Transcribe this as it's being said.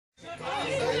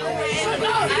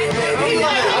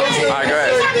Alright, go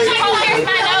ahead. Here's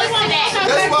my nose today.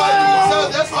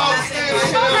 That's why I was saying that.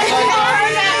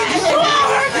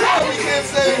 You can't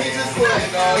say he just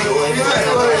playing, dog. He just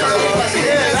playing, dog.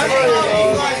 Yeah, that's right,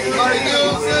 dog. Like, you know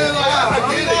what I'm saying? Like, I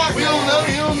get it. We don't know.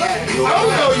 I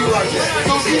don't know you like that.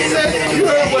 So she said, you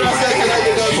heard what I said.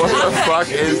 What the fuck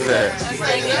is that?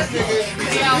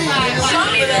 Because I don't know you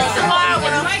like that.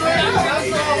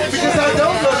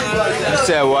 You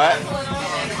said what?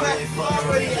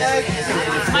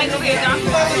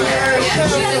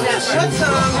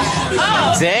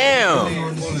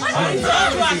 Damn!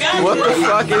 What the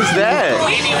fuck is that?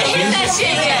 We didn't even hit that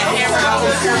shit yet.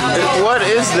 What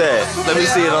is that? Let me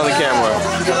see it on the camera.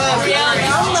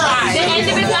 The end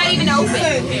of it's not even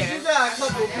open.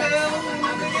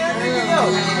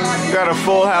 We got a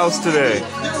full house today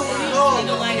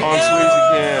on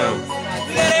TweezyCam.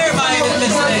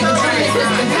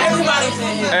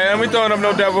 And we throwing up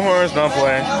no devil horns, don't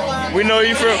play. We know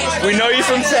you from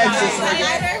Texas.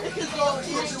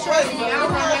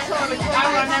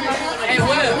 Hey,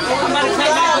 Will, I'm about to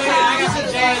take that with you. I got some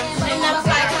jams.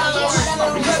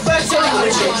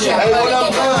 Hey, what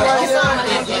I'm doing right now?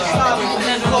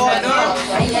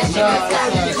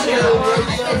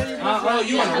 Oh,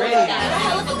 you on the radio.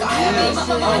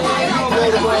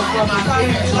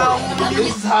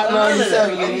 This is Hot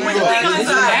 97.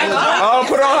 Oh,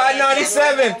 put on Hot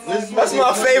 97. That's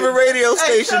my favorite radio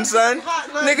station, son.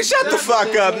 Nigga, shut the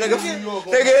fuck up, nigga.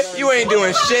 Nigga, you ain't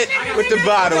doing shit with the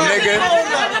bottle, nigga.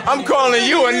 I'm calling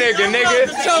you a nigga, nigga.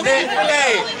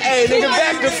 Hey, nigga,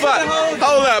 back the fuck.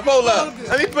 Hold up.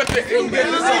 Let me put this on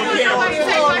camera.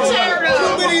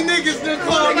 Too many niggas that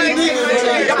call me niggas.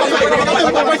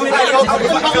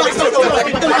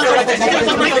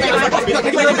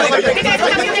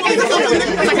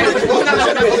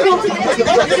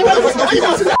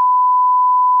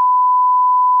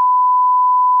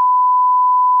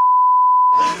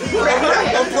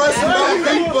 I'm pressing my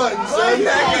beat button, son.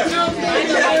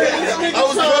 I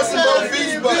was pressing my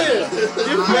beat button.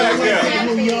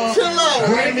 Chill out.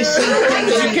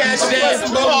 Did you catch that?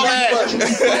 All that.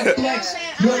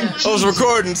 I was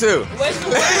recording too. I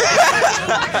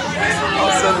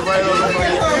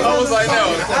was like,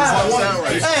 no, that doesn't sound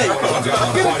right. Hey,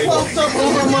 get a close up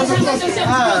on her motherfucking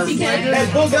eyes. Hey,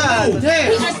 God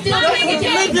damn.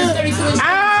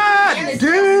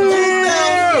 Dude!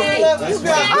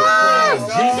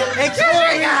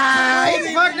 Hey,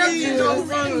 he's fucked up.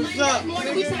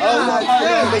 Oh my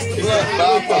God, Mr. Blunt, I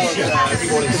apologize.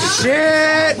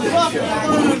 Shit!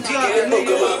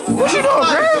 What you doing,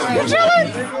 man? You chilling?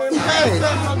 Hey,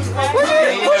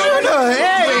 what you doing?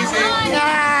 Hey!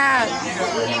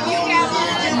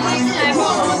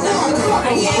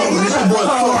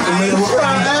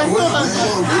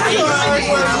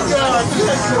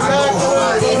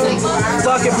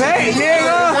 Fucking pay,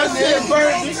 nigga! That shit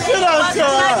burnt the shit out your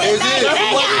eye.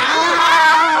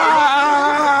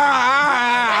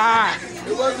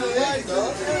 It wasn't it,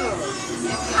 though.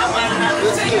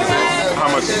 How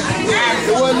much?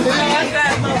 It wasn't it.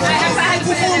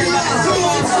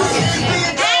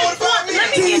 Let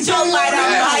me get your light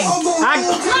on, Mike.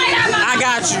 I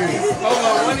got you. Hold on,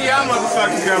 one of y'all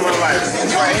motherfuckers got my light.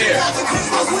 It's right here.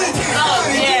 Oh,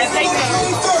 yeah, take it.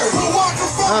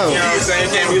 You know what I'm saying?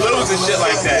 You can't be losing shit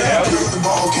like that, yo.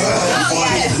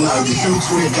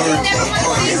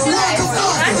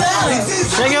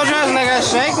 Shake your dress, nigga.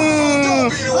 Shake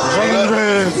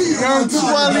Young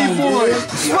Swelly boy.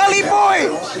 Swelly boy.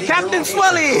 Captain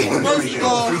Swelly. First of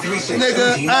all,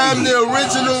 nigga, I'm the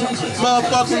original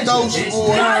motherfucking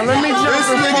DoujaBoy. Let me jump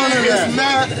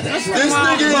This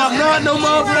nigga is not no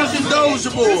motherfucking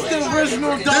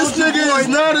DoujaBoy. This nigga is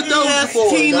not a DoujaBoy.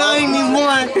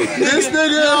 T91. This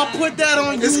nigga, I'll put that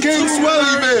on it's King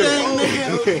Swellyville.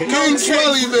 King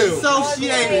Swellyville.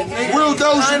 Associated, nigga. Real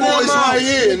Doja Boys right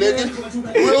here, nigga.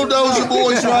 Real Doja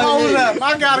Boys right Hold here. up,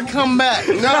 I gotta come back.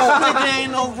 No. Nigga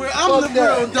ain't no real. I'm the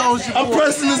real Doja Boy. I'm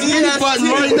pressing this mute button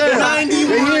right now. And he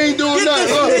ain't doing nothing.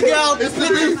 Get this nigga out. It's the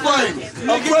replay.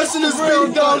 I'm pressing this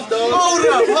mute button, dog.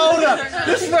 Hold up.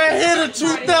 This right here, the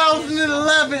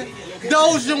 2011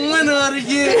 Doja winner of the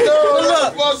year.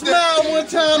 Look, smile one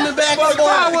time and back to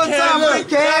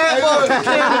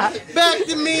back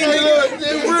to me, nigga.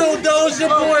 The real Doja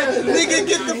Boy. Nigga,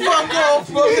 get the fuck off.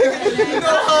 You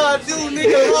know how I do,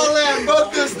 nigga. All that.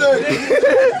 Fuck this thing.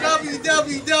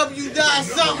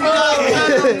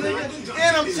 www.something.com.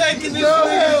 And I'm taking this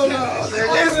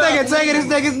This nigga taking this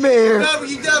nigga's beer.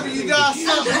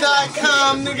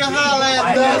 www.something.com, nigga. Holla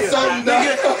at that something,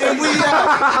 nigga. And we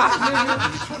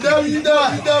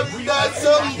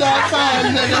www.something.com,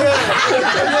 nigga.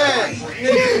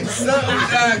 yeah. So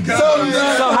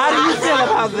how do you feel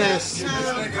about about this.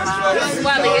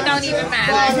 Swelly, it don't even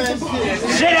matter.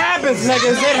 Shit happens,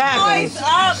 niggas. It happens.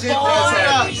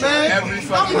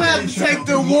 I'm gonna have to take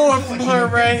the award from her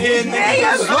right here,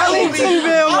 nigga. Swelly TV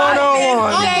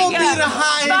 101. I'm gonna be the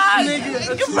highest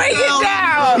nigga. You break it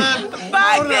down.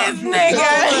 Fuck this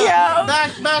nigga, yo. Back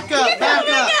up.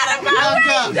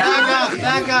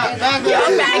 Yo,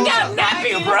 back up,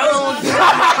 nappy Bruce.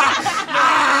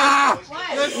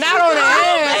 Not on the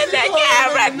head. The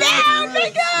camera down,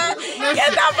 nigga.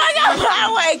 Get the fuck out of my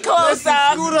way, closer.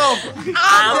 Scoot over.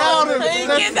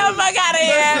 Get the fuck out of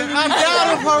here. I doubt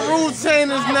if her routine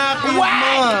is nappy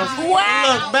as mine.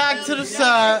 Look, back to the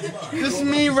side. This is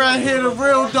me right here, the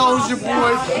real Doja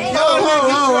Boy.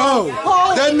 Ho.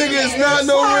 That nigga is not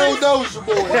no real Doja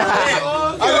Boy.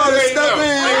 I gotta step in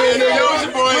here, nigga. Real Doja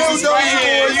Boy is right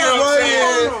here.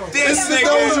 This is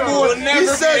Doja Boy. He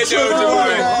said Doja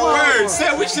Boy. Word,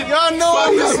 said we should Y'all know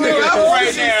fuck this nigga up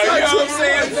right now. You know what I'm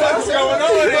saying? What's going on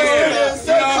here?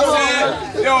 You know what I'm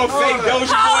saying? Yo, fake Doja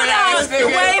Boy ass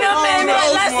nigga. Wait a minute.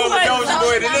 Let's put Doja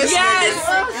Boy to this yes.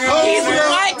 nigga. He's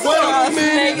right to us,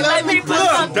 nigga. Let me put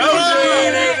some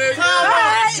Doja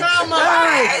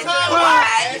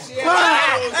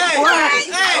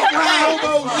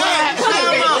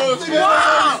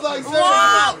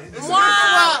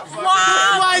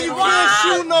Why you can't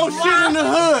shoot no shit in the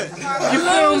hood? You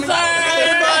feel me?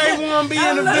 Everybody wanna be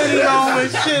in the video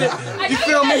and shit. You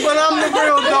feel me? But I'm the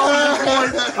real Doja Boy.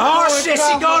 Oh shit,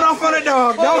 she going off on the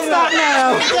dog. Don't stop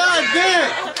now. God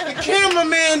damn. The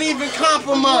cameraman even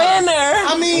compromised. Winner.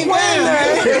 I mean,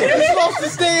 damn. You're supposed to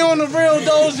stay on the real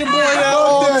Doja Boy at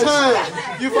all times.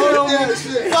 You feel me?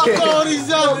 Fuck all these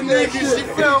other niggas. You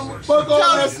feel me? Fuck all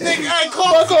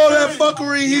that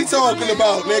fuckery he talking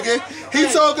about, nigga. He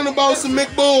talking about some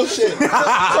McBullshit.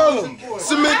 Tell him.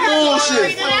 Some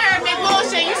McBullshit.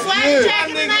 Bullshit. You swag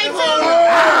checking tonight too.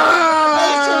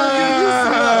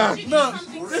 Look,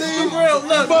 this is the real.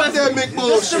 Look, Fuck that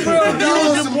McBullshit. this the real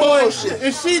Doja Boy.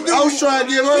 And she do. I was trying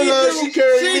to give her love. She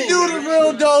carried me. She do the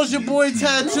real Doja Boy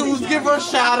tattoos. Give her a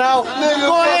shout out. Nigga,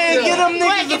 Go ahead and fuck get them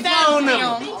niggas Get a that phone on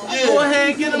number. film. Go ahead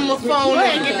and get him a phone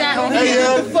number. Get that on Hey, Get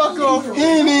yo. the fuck off. He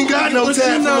ain't even got no tap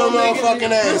for no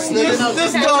motherfucking ass, nigga.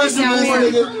 This Doja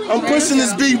Boy. I'm pushing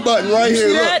this B button right here.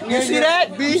 Look. You see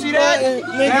that? You see that?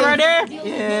 That right there?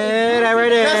 Yeah, that right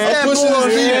there. That's that I'm pushing this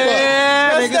B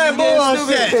button. That's that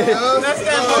bullshit. That's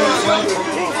that bullshit.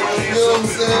 You know what I'm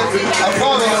saying? I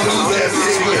probably don't use that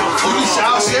bitch, but you can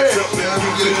shout shit.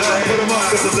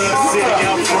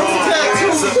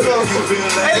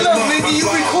 Hey, look, nigga, you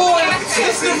record.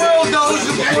 This the real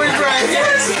Doja Boy right here.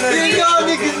 Then y'all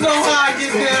niggas know how I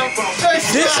get down.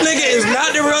 This nigga is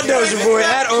not the real Doja Boy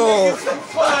at all.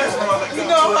 You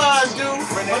know how I do.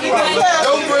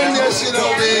 Don't bring that shit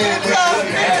over here.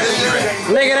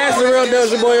 Nigga, that's the real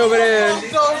Doja Boy over there.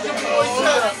 Doja Boy,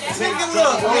 take a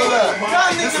look.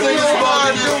 Y'all This niggas nigga's know how I about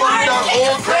to do. get fucked up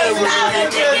on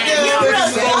camera.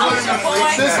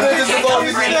 This nigga's about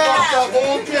to get fucked up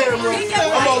on camera.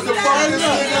 I'm about to fuck this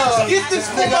nigga up. Get this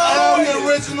for Nigga, my I'm lawyer. the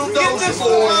original Get Doja this for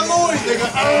my Boy. lawyer. Nigga,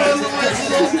 I'm the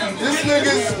original. This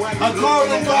nigga's a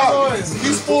carbon cop.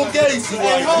 He's full Gacy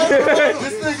right now.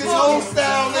 This nigga's whole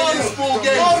style, nigga, is full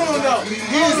Gacy. Hold on, though.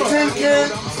 He's 10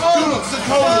 kids.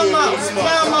 Time out,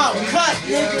 time out, cut,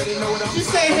 nigga. You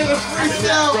say hit a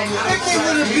freestyle, hit me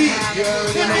with a beat.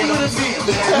 Hit me with a beat.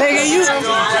 Nigga, you.